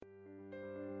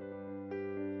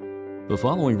The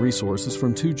following resource is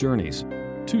from Two Journeys.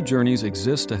 Two Journeys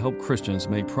exists to help Christians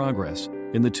make progress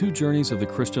in the two journeys of the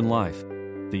Christian life,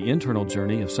 the internal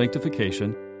journey of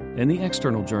sanctification and the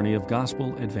external journey of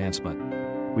gospel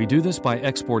advancement. We do this by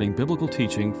exporting biblical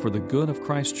teaching for the good of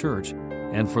Christ's church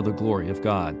and for the glory of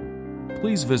God.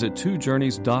 Please visit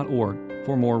twojourneys.org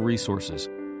for more resources.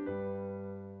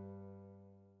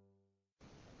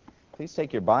 Please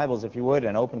take your Bibles, if you would,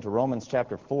 and open to Romans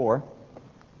chapter 4.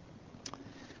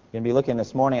 We're going to be looking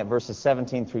this morning at verses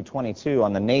 17 through 22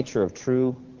 on the nature of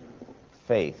true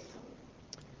faith.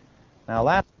 Now,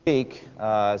 last week,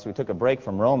 as we took a break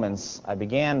from Romans, I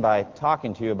began by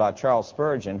talking to you about Charles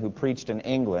Spurgeon, who preached in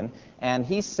England, and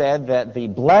he said that the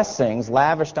blessings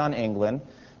lavished on England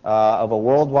of a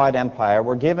worldwide empire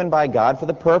were given by God for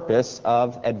the purpose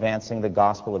of advancing the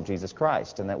gospel of Jesus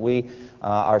Christ, and that we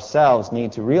ourselves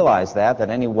need to realize that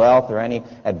any wealth or any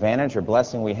advantage or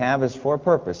blessing we have is for a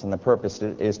purpose, and the purpose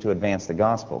is to advance the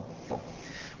gospel.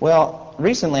 Well,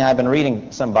 recently I've been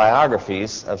reading some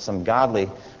biographies of some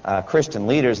godly Christian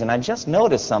leaders, and I just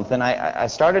noticed something. I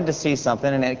started to see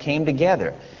something, and it came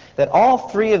together, that all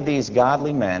three of these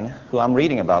godly men who I'm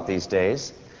reading about these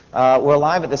days were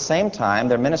alive at the same time.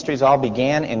 Their ministries all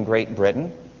began in Great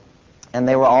Britain, and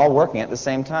they were all working at the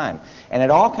same time. And it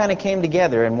all kind of came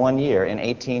together in one year, in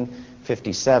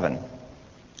 1857.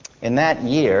 In that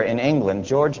year, in England,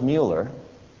 George Mueller,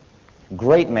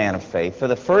 great man of faith, for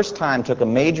the first time took a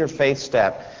major faith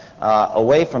step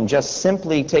away from just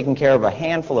simply taking care of a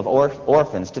handful of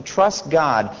orphans to trust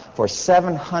God for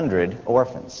 700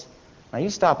 orphans. Now you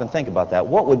stop and think about that.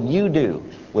 What would you do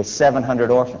with 700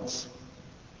 orphans?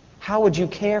 How would you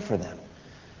care for them?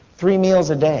 3 meals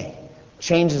a day,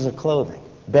 changes of clothing,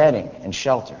 bedding, and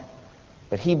shelter.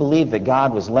 But he believed that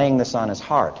God was laying this on his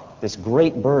heart, this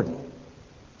great burden.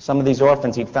 Some of these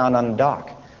orphans he'd found on the dock.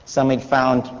 Some he'd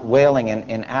found wailing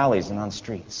in alleys and on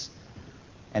streets.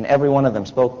 And every one of them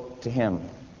spoke to him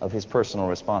of his personal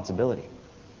responsibility.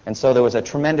 And so there was a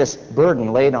tremendous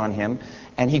burden laid on him,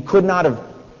 and he could not have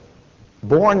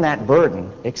borne that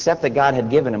burden except that God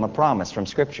had given him a promise from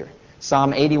Scripture.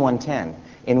 Psalm 81:10,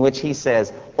 in which he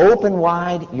says, "Open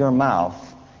wide your mouth,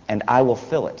 and I will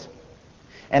fill it."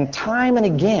 And time and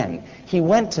again, he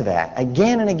went to that,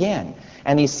 again and again.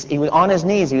 And he was on his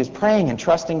knees, he was praying and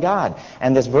trusting God.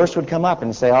 And this verse would come up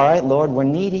and say, "All right, Lord, we're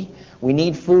needy. We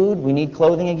need food, we need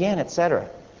clothing again," etc.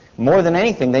 More than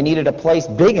anything, they needed a place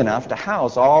big enough to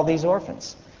house all these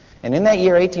orphans. And in that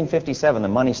year, 1857, the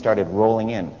money started rolling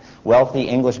in. Wealthy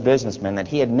English businessmen that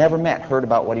he had never met heard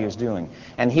about what he was doing.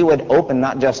 And he would open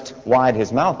not just wide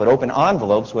his mouth, but open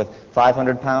envelopes with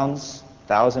 500 pounds,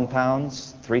 1,000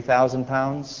 pounds, 3,000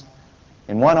 pounds.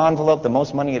 In one envelope, the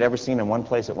most money he'd ever seen in one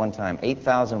place at one time,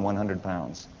 8,100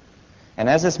 pounds. And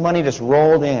as this money just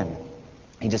rolled in,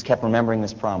 he just kept remembering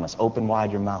this promise, "Open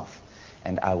wide your mouth,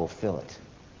 and I will fill it."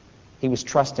 He was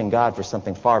trusting God for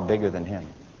something far bigger than him.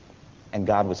 And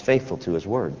God was faithful to his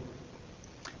word.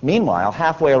 Meanwhile,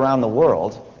 halfway around the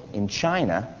world, in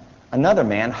China, another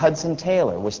man, Hudson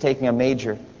Taylor, was taking a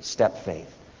major step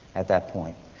faith at that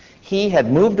point. He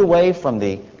had moved away from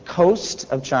the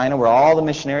coast of China, where all the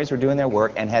missionaries were doing their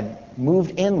work, and had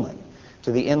moved inland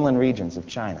to the inland regions of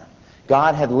China.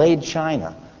 God had laid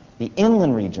China, the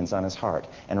inland regions, on his heart.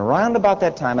 And around about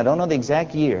that time, I don't know the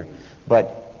exact year,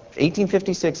 but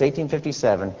 1856,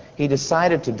 1857, he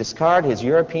decided to discard his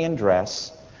European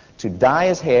dress, to dye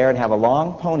his hair and have a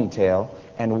long ponytail,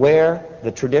 and wear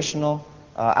the traditional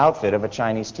outfit of a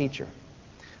Chinese teacher.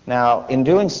 Now, in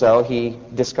doing so, he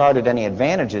discarded any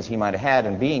advantages he might have had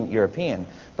in being European,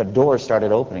 but doors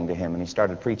started opening to him, and he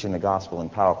started preaching the gospel in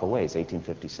powerful ways,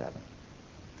 1857.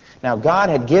 Now, God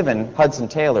had given Hudson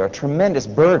Taylor a tremendous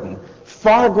burden,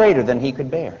 far greater than he could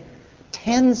bear.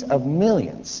 Tens of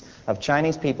millions of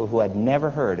Chinese people who had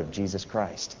never heard of Jesus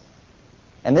Christ.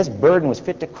 And this burden was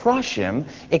fit to crush him,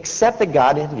 except that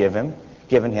God had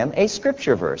given him a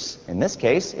scripture verse. In this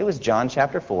case, it was John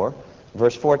chapter 4,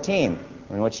 verse 14,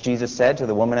 in which Jesus said to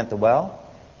the woman at the well,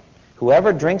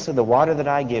 "Whoever drinks of the water that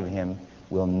I give him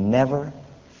will never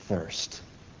thirst."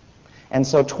 And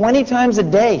so 20 times a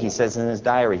day, he says in his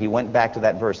diary, he went back to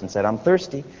that verse and said, "I'm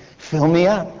thirsty. Fill me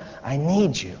up. I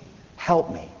need you.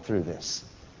 Help me through this."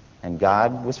 And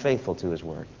God was faithful to his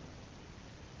word.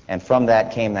 And from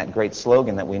that came that great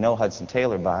slogan that we know Hudson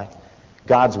Taylor by,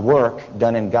 "God's work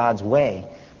done in God's way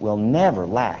will never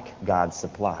lack God's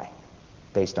supply,"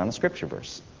 based on a scripture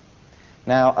verse.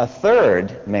 Now, a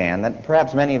third man that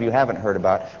perhaps many of you haven't heard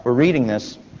about, we're reading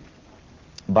this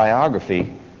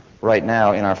biography right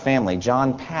now in our family,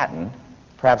 John Paton.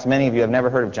 Perhaps many of you have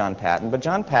never heard of John Paton, but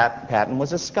John Paton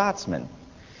was a Scotsman.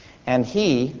 And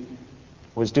he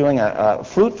was doing a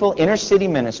fruitful inner-city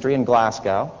ministry in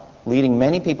Glasgow, leading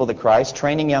many people to Christ,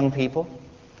 training young people,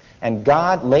 and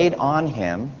God laid on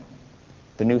him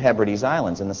the New Hebrides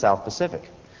Islands in the South Pacific.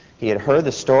 He had heard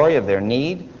the story of their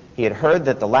need. He had heard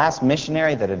that the last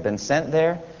missionary that had been sent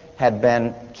there had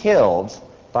been killed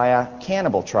by a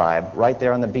cannibal tribe right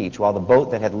there on the beach while the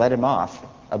boat that had led him off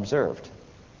observed.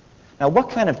 Now, what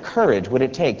kind of courage would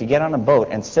it take to get on a boat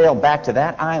and sail back to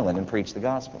that island and preach the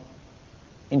gospel?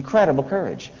 Incredible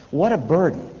courage. What a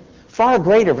burden. Far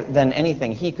greater than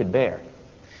anything he could bear.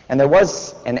 And there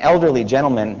was an elderly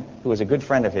gentleman who was a good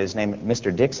friend of his named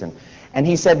Mr. Dixon. And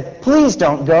he said, "Please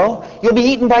don't go. You'll be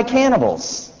eaten by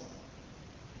cannibals."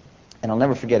 And I'll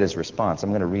never forget his response. I'm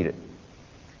going to read it.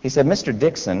 He said, "Mr.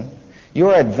 Dixon, you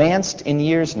are advanced in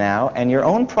years now, and your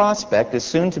own prospect is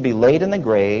soon to be laid in the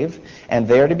grave and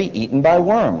there to be eaten by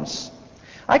worms.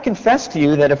 I confess to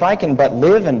you that if I can but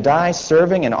live and die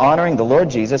serving and honoring the Lord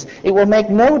Jesus, it will make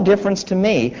no difference to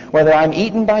me whether I'm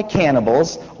eaten by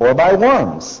cannibals or by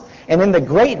worms. And in the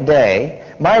great day,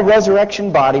 my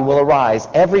resurrection body will arise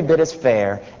every bit as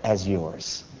fair as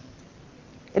yours."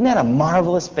 Isn't that a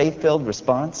marvelous faith-filled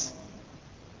response?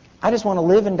 "I just want to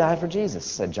live and die for Jesus,"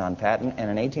 said John Paton, and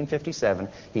in 1857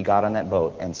 he got on that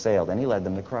boat and sailed, and he led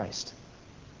them to Christ.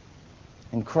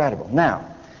 Incredible. Now,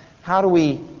 how do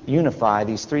we unify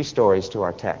these three stories to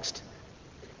our text?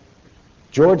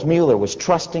 George Mueller was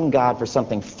trusting God for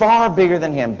something far bigger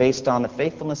than him based on the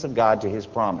faithfulness of God to his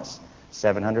promise,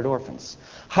 700 orphans.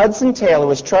 Hudson Taylor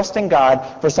was trusting God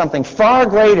for something far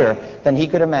greater than he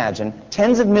could imagine,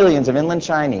 tens of millions of inland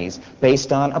Chinese,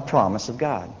 based on a promise of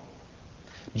God.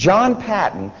 John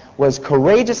Paton was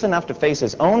courageous enough to face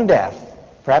his own death,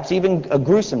 perhaps even a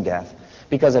gruesome death,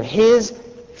 because of his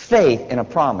faith in a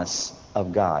promise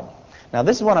of God. Now,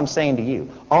 this is what I'm saying to you.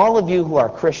 All of you who are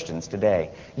Christians today,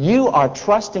 you are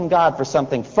trusting God for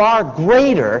something far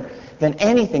greater than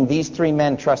anything these three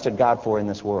men trusted God for in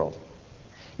this world.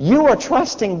 You are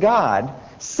trusting God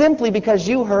simply because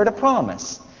you heard a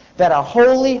promise that a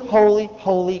holy, holy,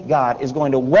 holy God is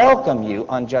going to welcome you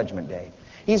on Judgment Day.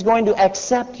 He's going to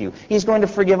accept you. He's going to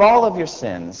forgive all of your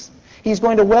sins. He's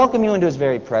going to welcome you into his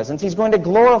very presence. He's going to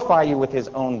glorify you with his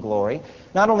own glory.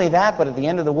 Not only that, but at the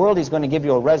end of the world, he's going to give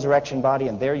you a resurrection body,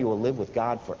 and there you will live with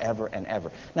God forever and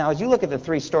ever. Now, as you look at the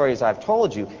three stories I've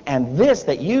told you, and this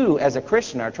that you as a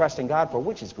Christian are trusting God for,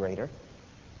 which is greater?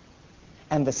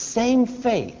 And the same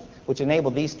faith which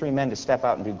enabled these three men to step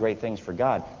out and do great things for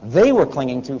God, they were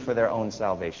clinging to for their own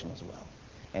salvation as well.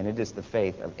 And it is the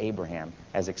faith of Abraham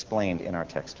as explained in our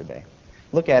text today.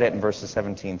 Look at it in verses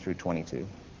 17 through 22.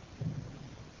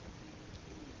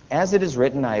 "As it is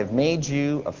written, I have made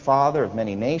you a father of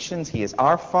many nations. He is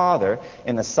our father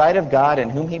in the sight of God in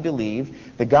whom he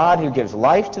believed, the God who gives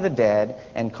life to the dead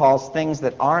and calls things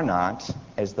that are not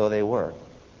as though they were.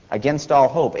 Against all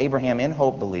hope, Abraham in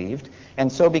hope believed,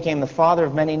 and so became the father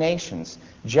of many nations.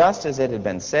 Just as it had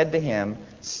been said to him,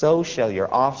 so shall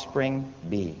your offspring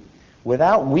be.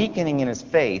 Without weakening in his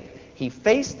faith, he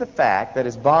faced the fact that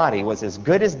his body was as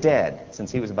good as dead,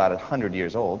 since he was about 100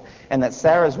 years old, and that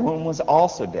Sarah's womb was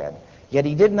also dead. Yet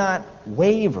he did not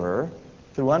waver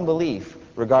through unbelief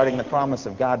regarding the promise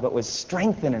of God, but was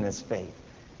strengthened in his faith,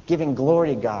 giving glory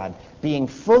to God, being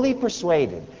fully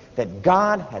persuaded that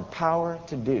God had power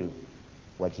to do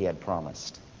what he had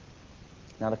promised."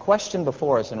 Now, the question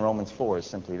before us in Romans 4 is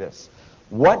simply this: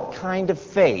 what kind of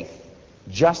faith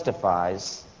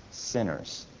justifies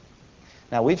sinners?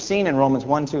 Now, we've seen in Romans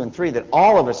 1, 2, and 3 that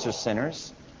all of us are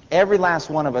sinners. Every last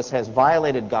one of us has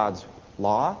violated God's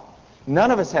law.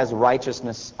 None of us has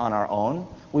righteousness on our own.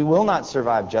 We will not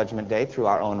survive Judgment Day through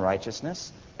our own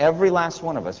righteousness. Every last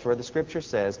one of us, for the Scripture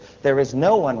says, there is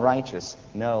no one righteous,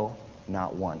 no,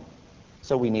 not one.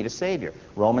 So we need a Savior.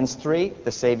 Romans 3,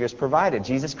 the Savior is provided,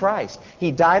 Jesus Christ.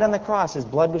 He died on the cross. His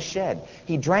blood was shed.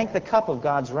 He drank the cup of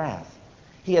God's wrath.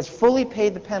 He has fully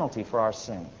paid the penalty for our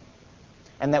sin.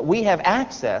 And that we have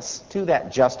access to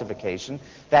that justification,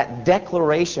 that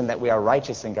declaration that we are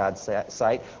righteous in God's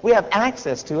sight, we have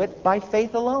access to it by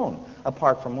faith alone,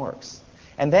 apart from works.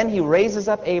 And then he raises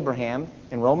up Abraham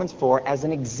in Romans 4 as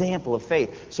an example of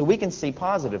faith, so we can see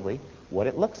positively what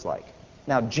it looks like.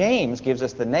 Now, James gives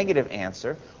us the negative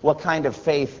answer. What kind of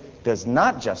faith does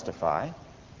not justify?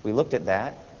 We looked at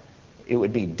that. It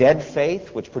would be dead faith,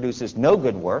 which produces no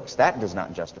good works. That does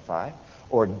not justify.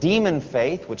 Or demon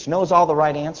faith, which knows all the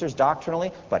right answers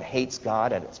doctrinally, but hates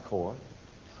God at its core.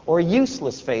 Or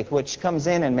useless faith, which comes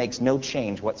in and makes no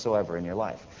change whatsoever in your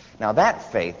life. Now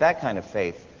that faith, that kind of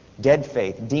faith, dead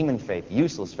faith, demon faith,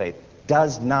 useless faith,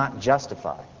 does not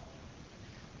justify.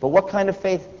 But what kind of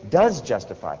faith does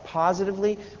justify?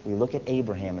 Positively, we look at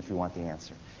Abraham if you want the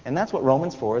answer. And that's what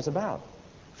Romans 4 is about.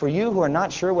 For you who are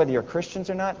not sure whether you're Christians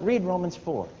or not, read Romans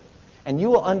 4. And you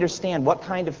will understand what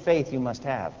kind of faith you must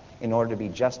have in order to be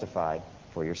justified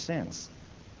for your sins.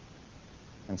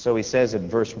 And so he says in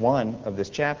verse 1 of this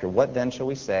chapter, what then shall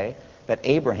we say that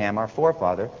Abraham, our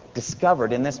forefather,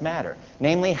 discovered in this matter?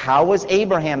 Namely, how was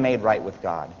Abraham made right with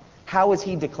God? How was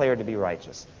he declared to be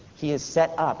righteous? He is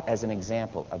set up as an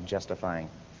example of justifying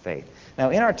faith.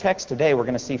 Now, in our text today, we're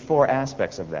going to see four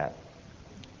aspects of that.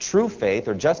 True faith,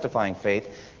 or justifying faith,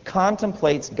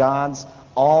 contemplates God's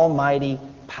almighty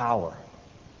power.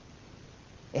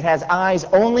 It has eyes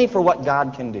only for what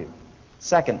God can do.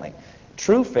 Secondly,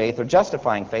 true faith, or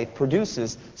justifying faith,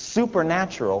 produces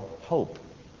supernatural hope.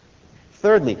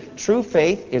 Thirdly, true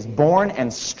faith is born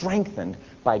and strengthened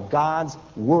by God's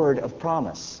word of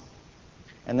promise.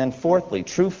 And then fourthly,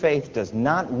 true faith does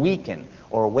not weaken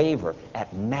or waver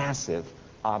at massive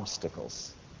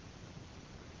obstacles.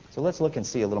 So let's look and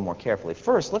see a little more carefully.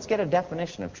 First, let's get a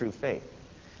definition of true faith.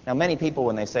 Now, many people,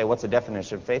 when they say, what's the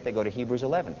definition of faith, they go to Hebrews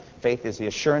 11. Faith is the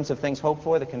assurance of things hoped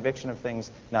for, the conviction of things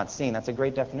not seen. That's a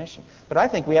great definition. But I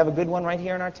think we have a good one right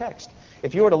here in our text.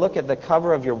 If you were to look at the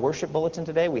cover of your worship bulletin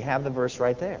today, we have the verse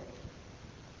right there.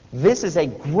 This is a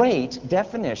great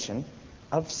definition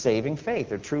of saving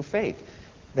faith, or true faith.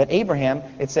 That Abraham,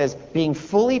 it says, being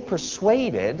fully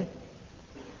persuaded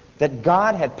that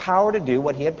God had power to do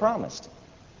what he had promised.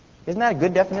 Isn't that a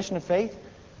good definition of faith?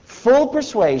 Full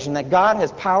persuasion that God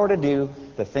has power to do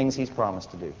the things he's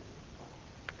promised to do.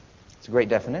 It's a great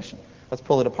definition. Let's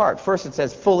pull it apart. First, it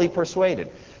says fully persuaded.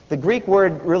 The Greek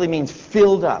word really means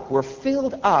filled up. We're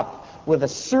filled up with a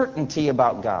certainty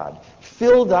about God,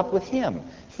 filled up with him,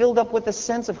 filled up with a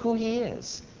sense of who he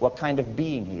is, what kind of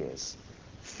being he is.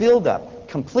 Filled up,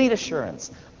 complete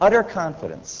assurance, utter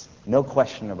confidence, no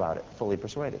question about it, fully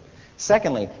persuaded.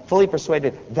 Secondly, fully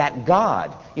persuaded that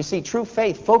God, you see, true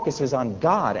faith focuses on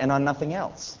God and on nothing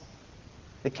else.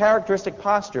 The characteristic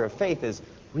posture of faith is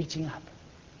reaching up.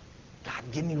 God,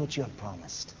 give me what you have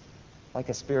promised. Like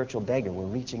a spiritual beggar, we're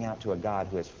reaching out to a God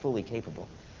who is fully capable.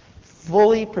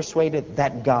 Fully persuaded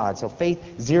that God. So faith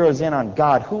zeroes in on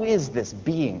God. Who is this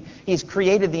being? He's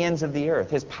created the ends of the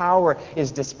earth. His power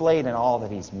is displayed in all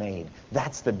that he's made.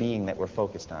 That's the being that we're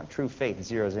focused on. True faith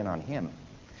zeroes in on him.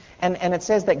 And it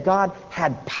says that God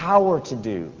had power to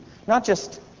do. Not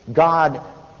just God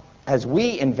as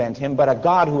we invent him, but a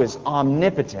God who is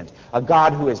omnipotent, a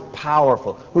God who is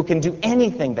powerful, who can do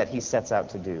anything that he sets out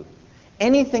to do.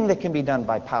 Anything that can be done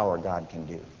by power, God can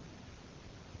do.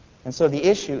 And so the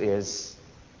issue is,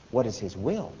 what is his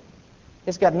will?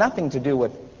 It's got nothing to do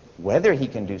with whether he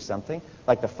can do something.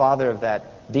 Like the father of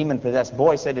that demon-possessed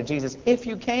boy said to Jesus, if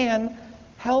you can,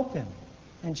 help him.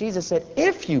 And Jesus said,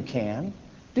 if you can,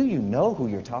 do you know who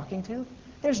you're talking to?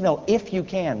 There's no if you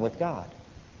can with God.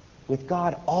 With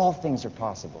God, all things are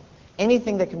possible.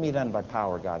 Anything that can be done by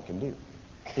power, God can do.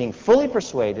 Being fully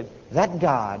persuaded that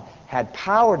God had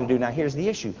power to do, now here's the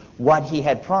issue, what he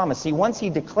had promised. See, once he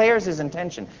declares his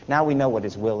intention, now we know what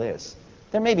his will is.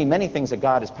 There may be many things that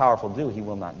God is powerful to do, he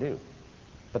will not do.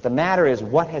 But the matter is,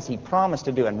 what has he promised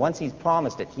to do? And once he's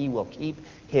promised it, he will keep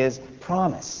his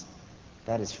promise.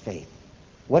 That is faith.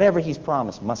 Whatever he's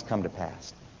promised must come to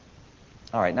pass.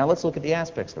 All right, now let's look at the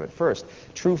aspects of it. First,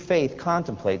 true faith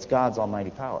contemplates God's almighty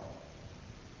power.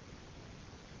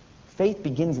 Faith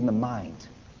begins in the mind.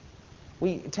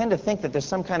 We tend to think that there's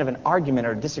some kind of an argument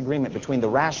or disagreement between the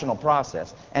rational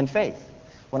process and faith.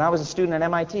 When I was a student at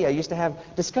MIT, I used to have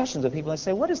discussions with people and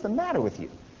say, what is the matter with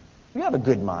you? You have a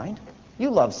good mind. You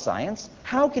love science.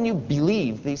 How can you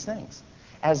believe these things?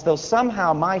 As though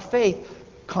somehow my faith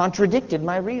contradicted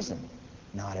my reason.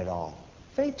 Not at all.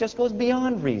 Faith just goes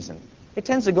beyond reason. It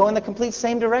tends to go in the complete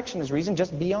same direction as reason,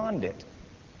 just beyond it.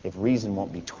 If reason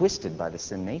won't be twisted by the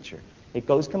sin nature, it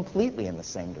goes completely in the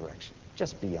same direction,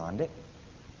 just beyond it.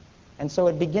 And so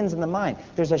it begins in the mind.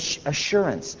 There's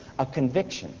assurance, a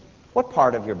conviction. What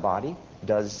part of your body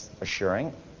does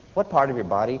assuring? What part of your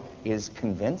body is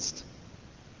convinced?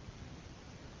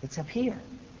 It's up here.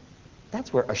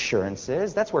 That's where assurance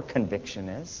is. That's where conviction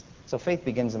is. So faith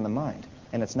begins in the mind.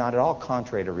 And it's not at all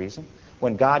contrary to reason.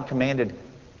 When God commanded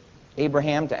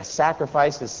Abraham to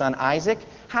sacrifice his son Isaac,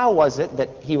 how was it that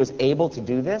he was able to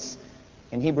do this?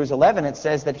 In Hebrews 11 it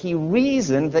says that he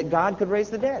reasoned that God could raise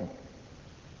the dead.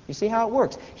 You see how it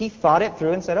works? He thought it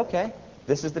through and said, okay,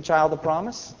 this is the child of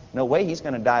promise. No way he's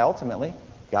going to die ultimately.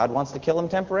 God wants to kill him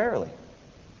temporarily.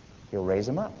 He'll raise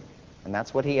him up. And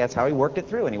that's how he worked it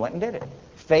through, and he went and did it.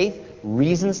 Faith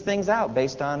reasons things out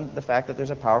based on the fact that there's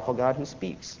a powerful God who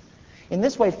speaks. In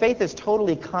this way, faith is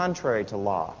totally contrary to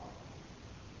law.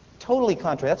 Totally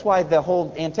contrary. That's why the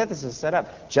whole antithesis is set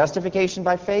up. Justification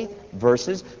by faith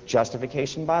versus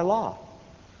justification by law.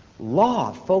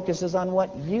 Law focuses on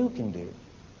what you can do.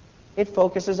 It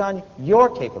focuses on your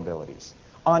capabilities,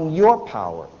 on your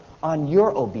power, on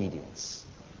your obedience.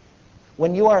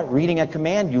 When you are reading a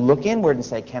command, you look inward and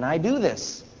say, can I do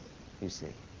this? You see.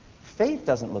 Faith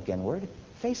doesn't look inward.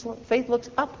 Faith looks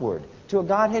upward to a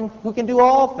God who can do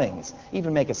all things,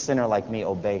 even make a sinner like me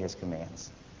obey his commands.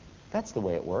 That's the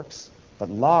way it works. But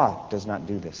law does not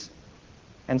do this.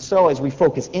 And so as we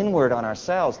focus inward on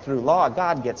ourselves through law,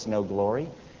 God gets no glory,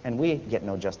 and we get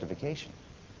no justification.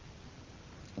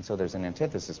 And so there's an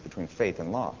antithesis between faith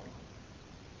and law.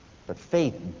 But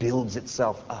faith builds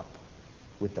itself up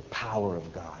with the power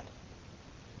of God.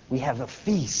 We have a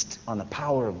feast on the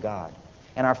power of God.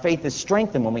 And our faith is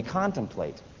strengthened when we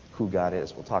contemplate who God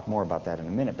is. We'll talk more about that in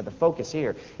a minute. But the focus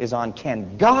here is on,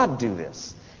 can God do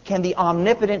this? Can the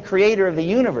omnipotent creator of the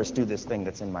universe do this thing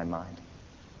that's in my mind?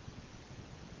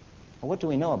 Well, what do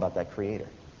we know about that creator?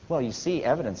 Well, you see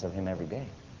evidence of him every day.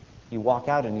 You walk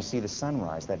out and you see the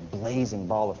sunrise, that blazing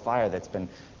ball of fire that's been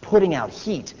putting out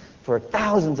heat for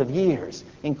thousands of years.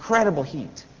 Incredible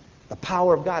heat. The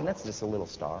power of God. And that's just a little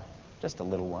star, just a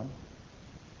little one.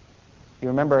 You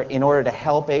remember, in order to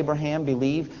help Abraham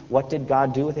believe, what did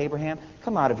God do with Abraham?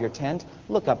 Come out of your tent,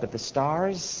 look up at the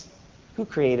stars. Who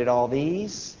created all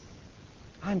these?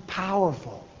 I'm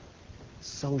powerful.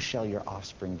 So shall your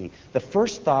offspring be. The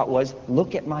first thought was,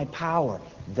 look at my power.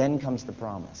 Then comes the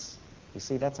promise. You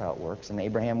see, that's how it works. And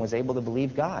Abraham was able to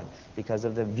believe God because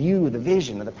of the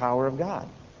vision of the power of God.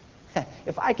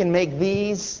 If I can make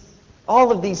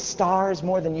all of these stars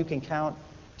more than you can count,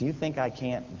 do you think I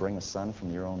can't bring a son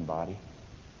from your own body?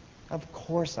 Of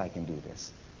course I can do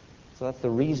this. So that's the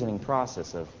reasoning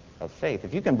process of faith.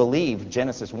 If you can believe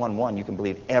Genesis 1:1, you can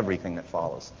believe everything that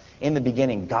follows. In the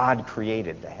beginning, God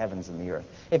created the heavens and the earth.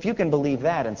 If you can believe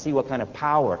that and see what kind of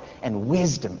power and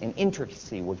wisdom and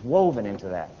intricacy was woven into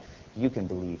that, you can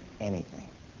believe anything.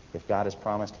 If God has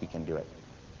promised, he can do it.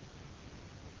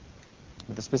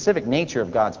 But the specific nature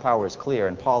of God's power is clear,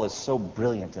 and Paul is so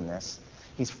brilliant in this.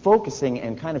 He's focusing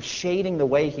and kind of shading the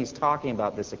way he's talking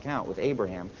about this account with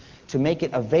Abraham to make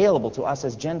it available to us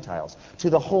as Gentiles, to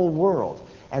the whole world,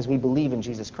 as we believe in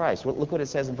Jesus Christ. Look what it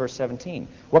says in verse 17.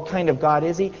 What kind of God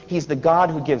is he? He's the God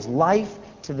who gives life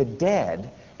to the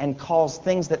dead and calls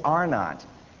things that are not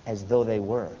as though they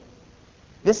were.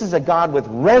 This is a God with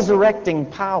resurrecting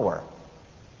power.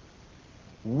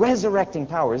 Resurrecting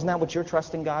power. Isn't that what you're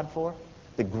trusting God for?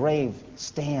 The grave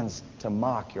stands to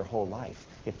mock your whole life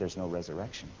if there's no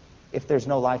resurrection. If there's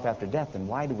no life after death, then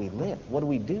why do we live? What do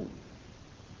we do?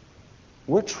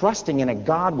 We're trusting in a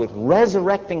God with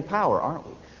resurrecting power, aren't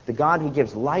we? The God who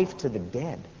gives life to the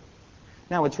dead.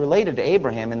 Now, it's related to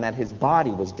Abraham in that his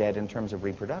body was dead in terms of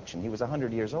reproduction. He was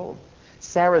 100 years old.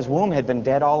 Sarah's womb had been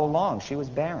dead all along. She was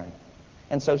barren.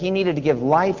 And so he needed to give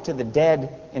life to the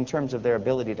dead in terms of their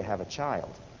ability to have a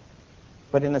child.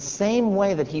 But in the same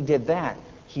way that he did that,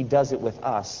 he does it with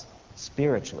us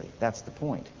spiritually. That's the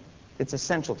point. It's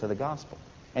essential to the gospel.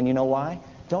 And you know why?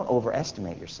 Don't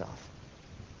overestimate yourself.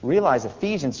 Realize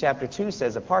Ephesians chapter 2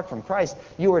 says, apart from Christ,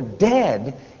 you are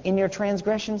dead in your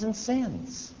transgressions and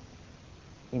sins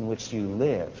in which you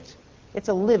lived. It's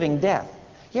a living death.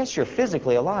 Yes, you're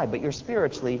physically alive, but you're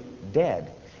spiritually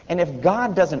dead. And if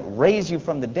God doesn't raise you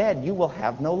from the dead, you will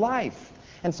have no life.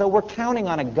 And so we're counting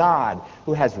on a God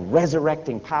who has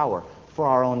resurrecting power for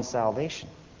our own salvation.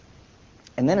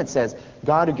 And then it says,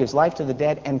 God who gives life to the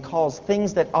dead and calls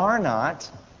things that are not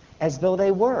as though they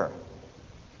were.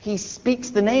 He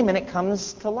speaks the name and it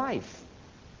comes to life.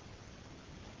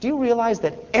 Do you realize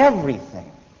that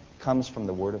everything comes from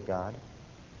the Word of God?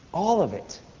 All of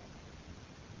it.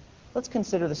 Let's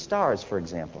consider the stars, for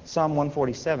example. Psalm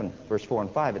 147, verse 4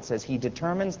 and 5, it says, He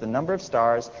determines the number of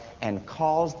stars and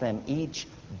calls them each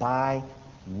by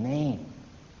name.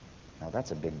 Now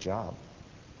that's a big job.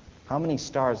 How many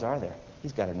stars are there?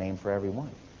 He's got a name for every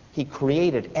one. He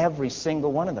created every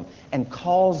single one of them and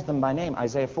calls them by name.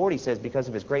 Isaiah 40 says, because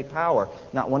of his great power,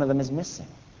 not one of them is missing.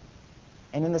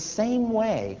 And in the same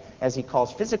way as he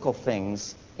calls physical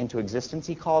things into existence,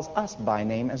 he calls us by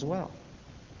name as well.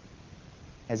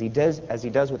 As he does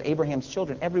with Abraham's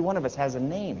children, every one of us has a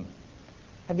name.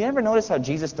 Have you ever noticed how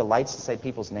Jesus delights to say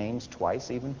people's names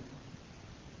twice even?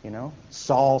 You know,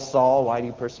 Saul, Saul, why do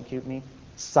you persecute me?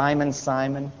 Simon,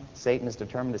 Simon, Satan is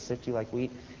determined to sift you like wheat.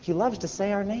 He loves to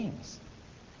say our names.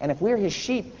 And if we're his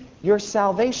sheep, your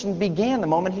salvation began the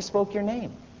moment he spoke your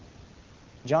name.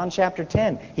 John chapter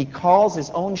 10, he calls his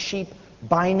own sheep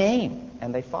by name,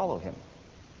 and they follow him.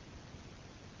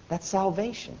 That's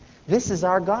salvation. This is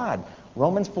our God.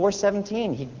 Romans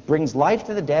 4:17, he brings life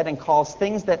to the dead and calls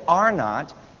things that are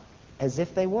not as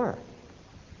if they were.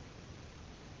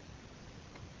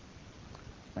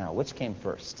 Now, which came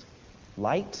first?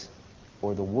 Light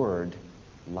or the word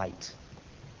light?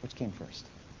 Which came first?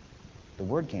 The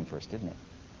Word came first, didn't it?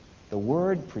 The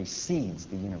Word precedes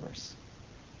the universe.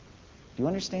 Do you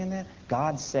understand that?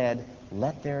 God said,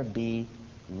 let there be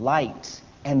light.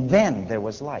 And then there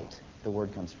was light. The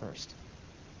Word comes first.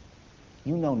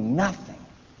 You know nothing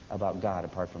about God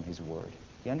apart from His Word.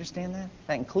 You understand that?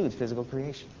 That includes physical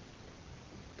creation.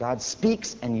 God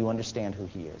speaks and you understand who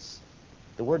He is.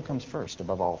 The Word comes first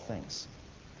above all things.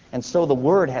 And so the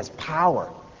Word has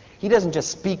power. He doesn't just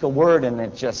speak a word and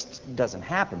it just doesn't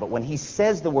happen. But when He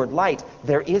says the word light,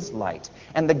 there is light.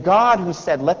 And the God who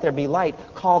said, let there be light,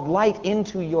 called light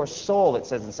into your soul, it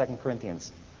says in 2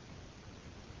 Corinthians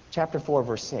chapter 4,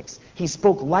 verse 6. He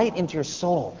spoke light into your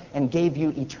soul and gave you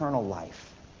eternal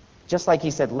life. Just like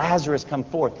He said, Lazarus come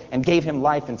forth, and gave him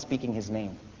life in speaking His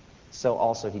name. So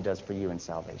also He does for you in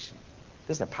salvation.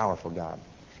 This is a powerful God.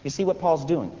 You see what Paul's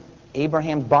doing?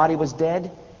 Abraham's body was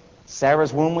dead.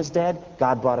 Sarah's womb was dead.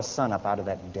 God brought a son up out of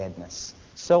that deadness.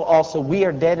 So also we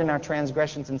are dead in our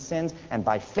transgressions and sins, and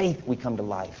by faith we come to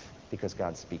life because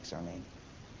God speaks our name.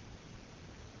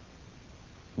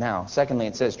 Now, secondly,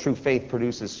 it says true faith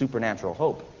produces supernatural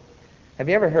hope. Have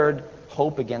you ever heard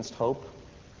hope against hope?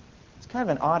 It's kind of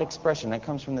an odd expression that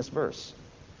comes from this verse.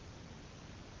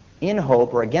 In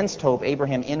hope, or against hope,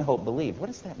 Abraham in hope believed. What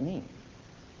does that mean?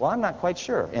 Well, I'm not quite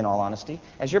sure, in all honesty.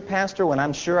 As your pastor, when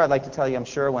I'm sure, I'd like to tell you I'm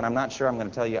sure. When I'm not sure, I'm going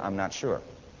to tell you I'm not sure.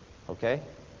 Okay?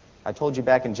 I told you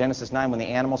back in Genesis 9 when the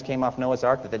animals came off Noah's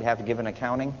Ark that they'd have to give an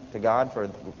accounting to God for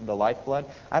the lifeblood.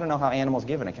 I don't know how animals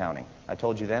give an accounting. I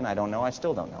told you then, I don't know, I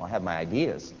still don't know. I have my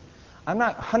ideas. I'm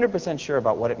not 100% sure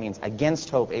about what it means. Against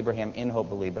hope, Abraham in hope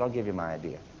believed, but I'll give you my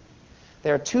idea.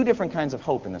 There are two different kinds of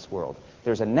hope in this world.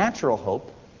 There's a natural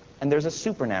hope, and there's a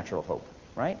supernatural hope,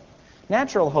 right?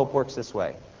 Natural hope works this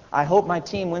way. I hope my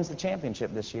team wins the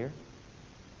championship this year.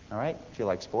 All right, if you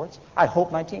like sports. I hope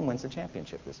my team wins the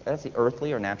championship. That's the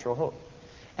earthly or natural hope.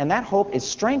 And that hope is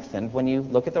strengthened when you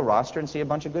look at the roster and see a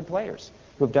bunch of good players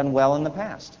who have done well in the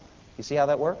past. You see how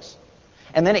that works?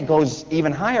 And then it goes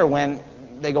even higher when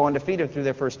they go undefeated through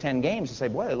their first 10 games. You say,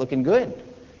 boy, they're looking good.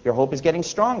 Your hope is getting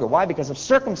stronger. Why? Because of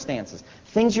circumstances,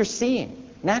 things you're seeing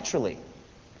naturally.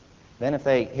 Then if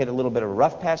they hit a little bit of a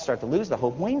rough patch, start to lose, the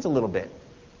hope wanes a little bit.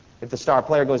 If the star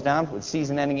player goes down with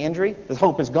season-ending injury, the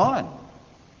hope is gone.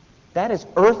 That is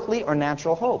earthly or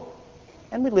natural hope.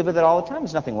 And we live with it all the time.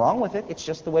 There's nothing wrong with it. It's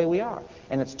just the way we are.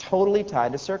 And it's totally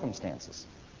tied to circumstances.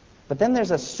 But then there's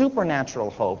a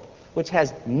supernatural hope, which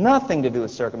has nothing to do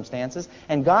with circumstances,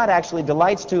 and God actually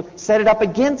delights to set it up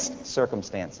against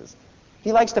circumstances.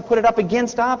 He likes to put it up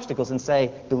against obstacles and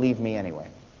say, believe me anyway,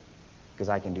 because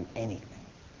I can do anything.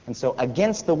 And so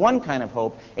against the one kind of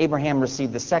hope, Abraham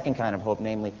received the second kind of hope,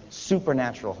 namely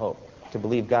supernatural hope, to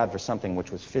believe God for something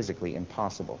which was physically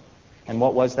impossible. And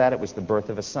what was that? It was the birth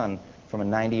of a son from a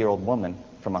 90-year-old woman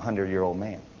from a 100-year-old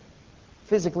man.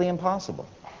 Physically impossible.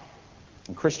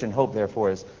 And Christian hope,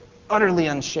 therefore, is utterly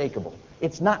unshakable.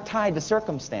 It's not tied to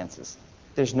circumstances.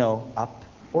 There's no up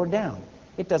or down.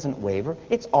 It doesn't waver.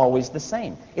 It's always the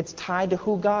same. It's tied to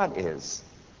who God is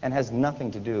and has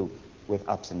nothing to do with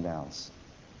ups and downs.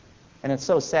 And it's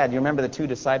so sad. You remember the two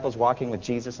disciples walking with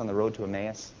Jesus on the road to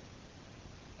Emmaus?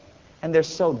 And they're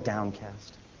so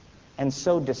downcast and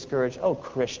so discouraged. Oh,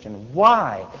 Christian,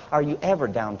 why are you ever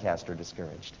downcast or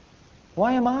discouraged?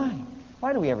 Why am I?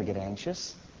 Why do we ever get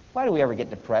anxious? Why do we ever get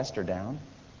depressed or down?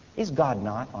 Is God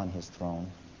not on His throne?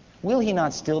 Will He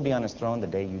not still be on His throne the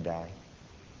day you die?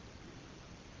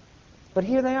 But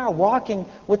here they are walking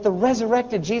with the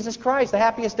resurrected Jesus Christ, the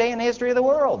happiest day in the history of the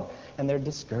world. And they're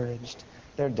discouraged.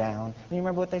 They're down. And you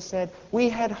remember what they said? We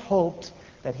had hoped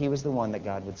that He was the one that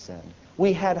God would send.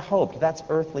 We had hoped. That's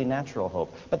earthly, natural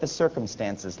hope. But the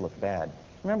circumstances look bad.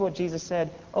 Remember what Jesus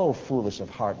said? Oh, foolish of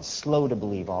heart, slow to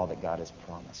believe all that God has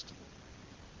promised.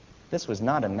 This was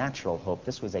not a natural hope.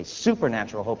 This was a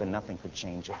supernatural hope, and nothing could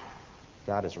change it.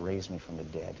 God has raised me from the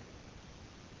dead.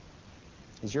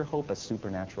 Is your hope a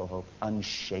supernatural hope?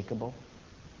 Unshakable?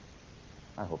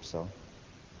 I hope so.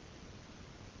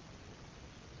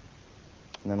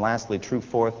 And then lastly, true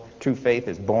faith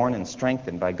is born and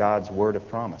strengthened by God's word of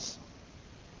promise.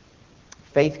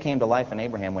 Faith came to life in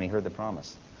Abraham when he heard the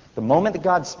promise. The moment that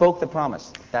God spoke the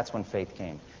promise, that's when faith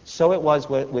came. So it was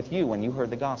with you when you heard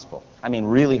the gospel. I mean,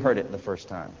 really heard it the first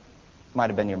time.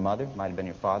 Might have been your mother, might have been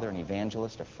your father, an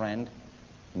evangelist, a friend,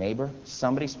 neighbor.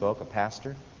 Somebody spoke, a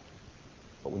pastor.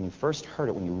 But when you first heard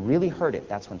it, when you really heard it,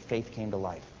 that's when faith came to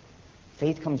life.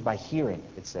 Faith comes by hearing,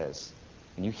 it says.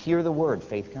 and you hear the word,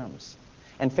 faith comes.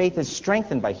 And faith is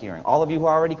strengthened by hearing. All of you who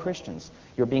are already Christians,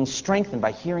 you're being strengthened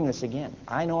by hearing this again.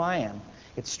 I know I am.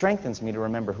 It strengthens me to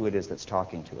remember who it is that's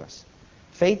talking to us.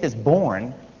 Faith is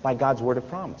born by God's word of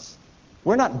promise.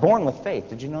 We're not born with faith.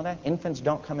 Did you know that? Infants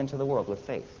don't come into the world with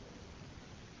faith.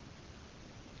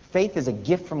 Faith is a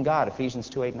gift from God, Ephesians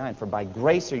 2:8-9. For by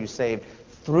grace are you saved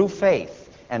through faith.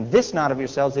 And this not of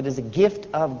yourselves, it is a gift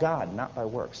of God, not by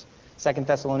works. 2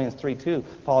 Thessalonians 3:2,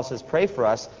 Paul says, pray for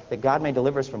us that God may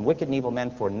deliver us from wicked and evil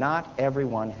men, for not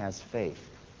everyone has faith.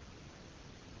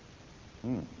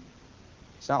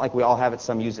 It's not like we all have it,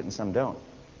 some use it and some don't.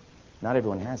 Not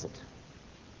everyone has it.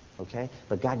 Okay?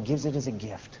 But God gives it as a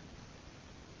gift.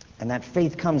 And that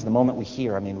faith comes the moment we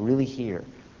hear, really hear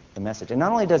the message. And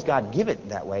not only does God give it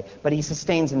that way, but he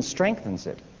sustains and strengthens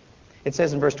it. It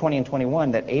says in verse 20 and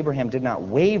 21 that Abraham did not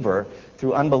waver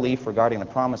through unbelief regarding the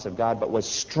promise of God, but was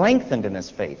strengthened in his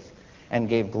faith and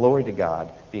gave glory to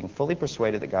God, being fully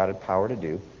persuaded that God had power to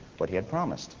do what he had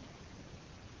promised.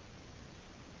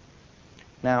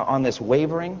 Now, on this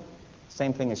wavering,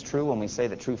 same thing is true when we say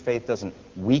that true faith doesn't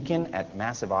weaken at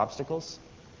massive obstacles.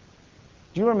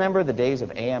 Do you remember the days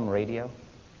of AM radio?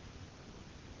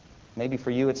 Maybe for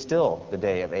you it's still the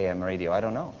day of AM radio. I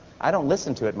don't know. I don't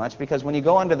listen to it much because when you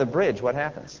go under the bridge, what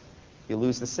happens? You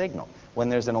lose the signal. When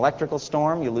there's an electrical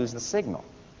storm, you lose the signal.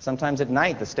 Sometimes at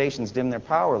night, the stations dim their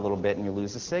power a little bit and you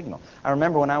lose the signal. I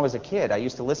remember when I was a kid, I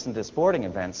used to listen to sporting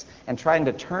events and trying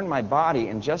to turn my body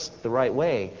in just the right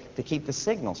way to keep the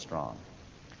signal strong.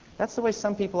 That's the way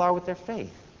some people are with their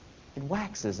faith. It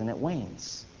waxes and it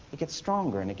wanes. It gets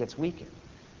stronger and it gets weaker.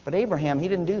 But Abraham, he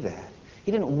didn't do that.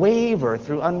 He didn't waver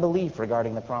through unbelief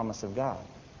regarding the promise of God.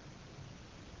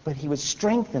 But he was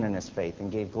strengthened in his faith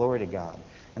and gave glory to God.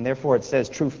 And therefore it says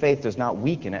true faith does not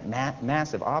weaken at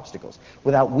massive obstacles.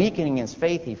 Without weakening his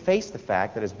faith, he faced the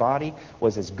fact that his body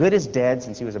was as good as dead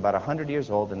since he was about 100 years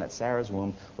old and that Sarah's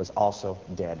womb was also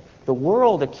dead. The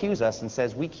world accuses us and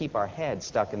says we keep our head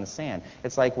stuck in the sand.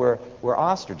 It's like we're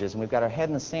ostriches and we've got our head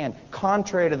in the sand.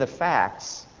 Contrary to the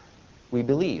facts, we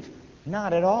believe.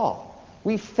 Not at all.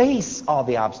 We face all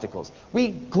the obstacles. We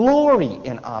glory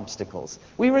in obstacles.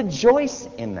 We rejoice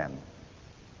in them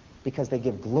because they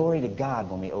give glory to God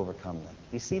when we overcome them.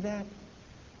 You see that?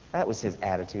 That was his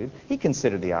attitude. He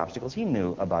considered the obstacles. He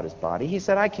knew about his body. He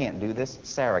said, I can't do this.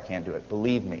 Sarah can't do it.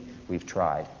 Believe me, we've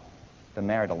tried. Been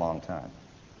married a long time.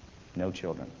 No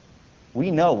children.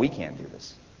 We know we can't do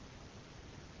this.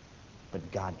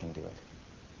 But God can do it.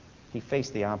 He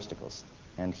faced the obstacles,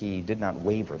 and he did not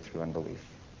waver through unbelief.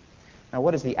 Now,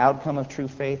 what is the outcome of true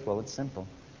faith? Well, it's simple.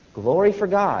 Glory for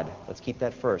God. Let's keep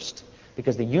that first.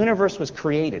 Because the universe was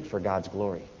created for God's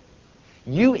glory.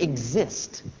 You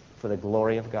exist for the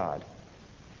glory of God.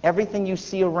 Everything you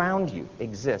see around you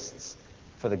exists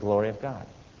for the glory of God.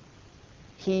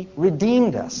 He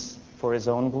redeemed us for his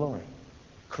own glory.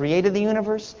 Created the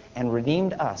universe and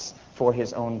redeemed us for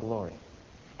his own glory.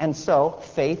 And so,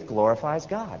 faith glorifies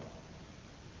God.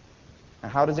 Now,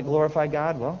 how does it glorify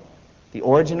God? Well, the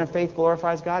origin of faith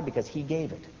glorifies God because he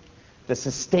gave it. The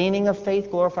sustaining of faith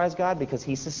glorifies God because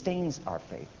he sustains our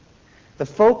faith. The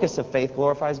focus of faith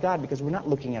glorifies God because we're not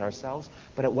looking at ourselves,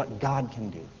 but at what God can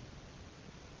do.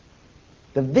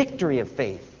 The victory of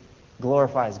faith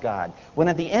glorifies God. When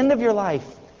at the end of your life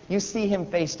you see him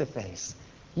face to face,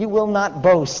 you will not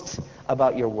boast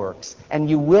about your works, and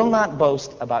you will not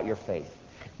boast about your faith.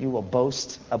 You will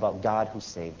boast about God who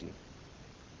saved you.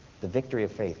 The victory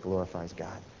of faith glorifies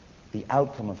God. The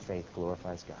outcome of faith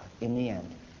glorifies God. In the end,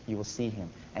 you will see him,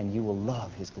 and you will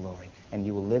love his glory, and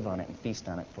you will live on it and feast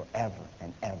on it forever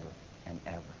and ever and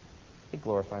ever. It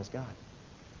glorifies God.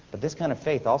 But this kind of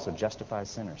faith also justifies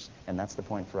sinners, and that's the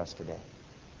point for us today.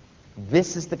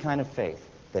 This is the kind of faith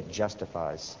that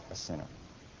justifies a sinner.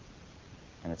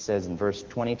 And it says in verse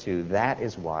 22, that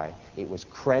is why it was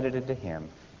credited to him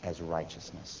as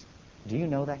righteousness. Do you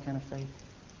know that kind of faith?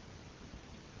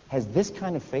 Has this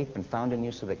kind of faith been found in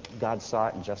you so that God saw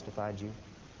it and justified you?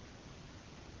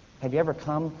 Have you ever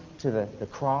come to the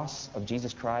cross of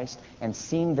Jesus Christ and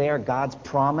seen there God's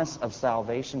promise of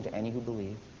salvation to any who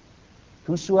believe?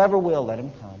 Whosoever will, let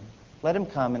him come. Let him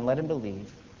come and let him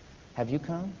believe. Have you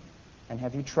come? And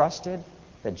have you trusted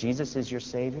that Jesus is your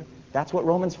Savior? That's what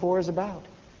Romans 4 is about.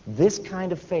 This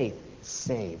kind of faith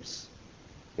saves.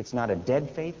 It's not a dead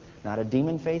faith, not a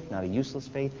demon faith, not a useless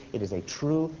faith. It is a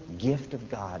true gift of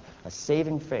God, a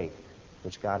saving faith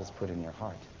which God has put in your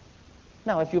heart.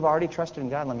 Now, if you've already trusted in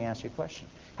God, let me ask you a question.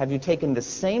 Have you taken the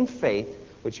same faith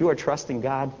which you are trusting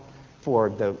God for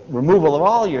the removal of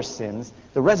all your sins,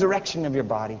 the resurrection of your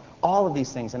body, all of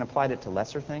these things, and applied it to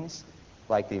lesser things,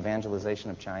 like the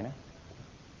evangelization of China?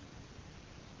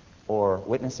 or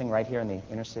witnessing right here in the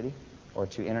inner city, or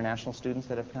to international students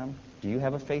that have come? Do you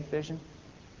have a faith vision?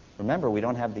 Remember, we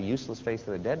don't have the useless faith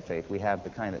or the dead faith. We have the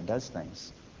kind that does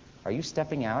things. Are you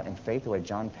stepping out in faith the way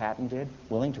John Patton did,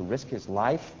 willing to risk his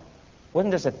life?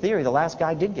 Wasn't just a theory. The last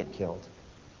guy did get killed.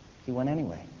 He went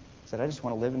anyway. He said, I just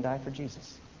want to live and die for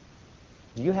Jesus.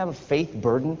 Do you have a faith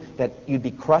burden that you'd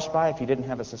be crushed by if you didn't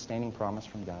have a sustaining promise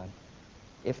from God?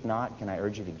 If not, can I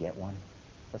urge you to get one?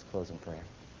 Let's close in prayer.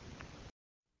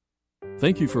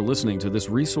 Thank you for listening to this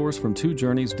resource from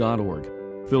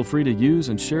twojourneys.org. Feel free to use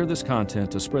and share this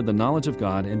content to spread the knowledge of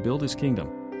God and build His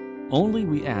kingdom. Only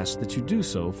we ask that you do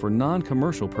so for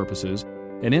non-commercial purposes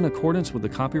and in accordance with the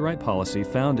copyright policy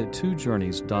found at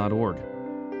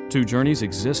twojourneys.org. Two Journeys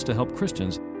exists to help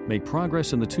Christians make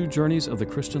progress in the two journeys of the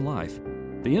Christian life,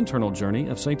 the internal journey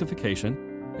of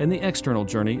sanctification and the external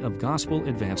journey of gospel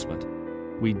advancement.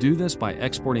 We do this by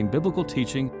exporting biblical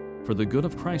teaching for the good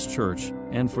of Christ's church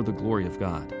and for the glory of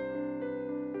God.